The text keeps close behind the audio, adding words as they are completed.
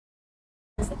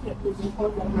here is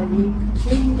important marine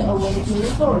marine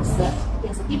doors.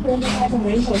 Yes, different type of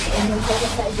marine doors, and then for the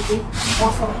side we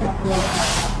also have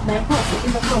manhole.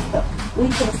 In the front, we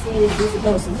can see these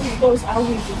doors. These doors are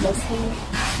with the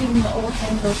steam or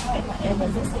handle type, and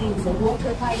this is the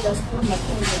watertight steel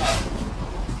material.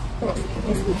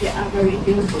 This will be a very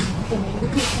beautiful.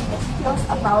 Details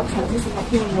about this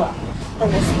material.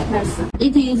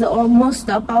 It is almost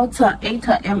about 8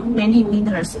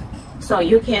 millimeters, so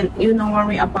you don't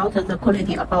worry about the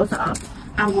quality about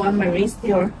our marine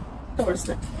steel doors.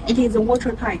 It is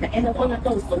watertight, and for the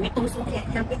doors we also can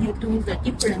help you do the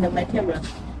different material.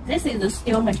 This is the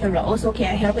steel material, also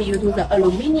can help you do the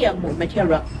aluminum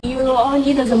material. You all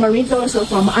need the marine doors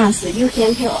from us. You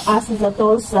can tell us the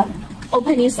doors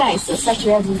opening size, such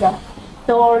as the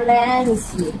door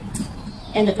length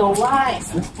and the door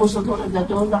width, also the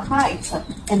door height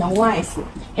and the width,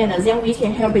 and then we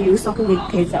can help you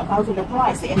communicate about the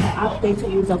price and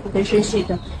update you the quotation sheet.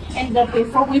 And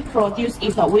before we produce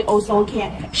it, we also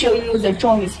can show you the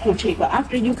joints to check.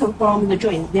 After you confirm the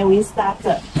joints, then we start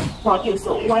produce.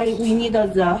 Why we need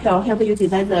the help you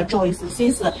design the joints?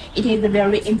 Since it is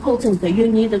very important,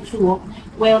 you need to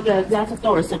weld that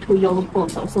doors to your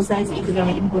boat. So size is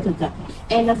very important.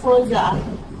 And for the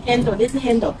handle, this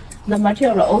handle, the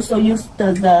material also used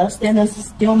the stainless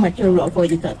steel material for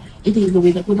it. It is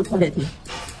with good quality.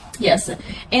 Yes,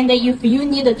 and if you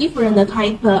need a different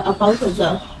type about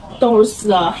the doors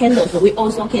handles, we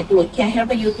also can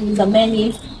help you do the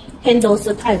many handles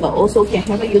type. Also can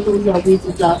help you do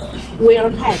with the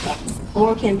wheel type,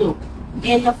 or can do.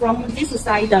 And from this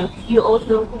side, you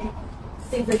also can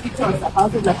see the details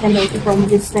about the handles from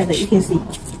this side. You can see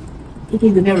it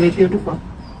is very beautiful.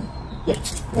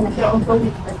 Yes, and here also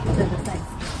with the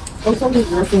size. Also with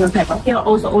the single type. Here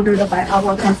also ordered by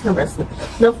our customers.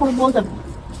 The full both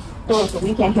doors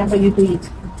we can help you do it.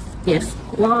 Yes,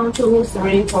 1, 2,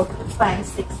 3, 4, 5,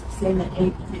 6, 7,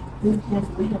 8, 9. Yes,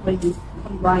 we help you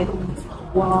provide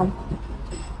one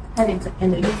pallet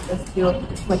and use the steel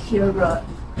material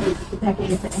to pack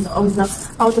it. And on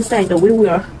the outside we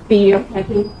will be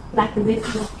packing like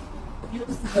this.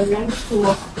 Use the wrench to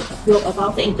go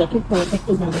about it to protect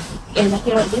them. And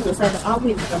here this side are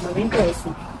with the marine doors.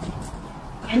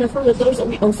 And for the doors,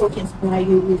 we also can supply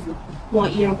you with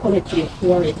 1 year quality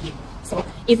warranty. So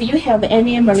if you have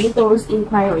any marine doors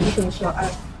inquiry, you can show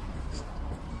us.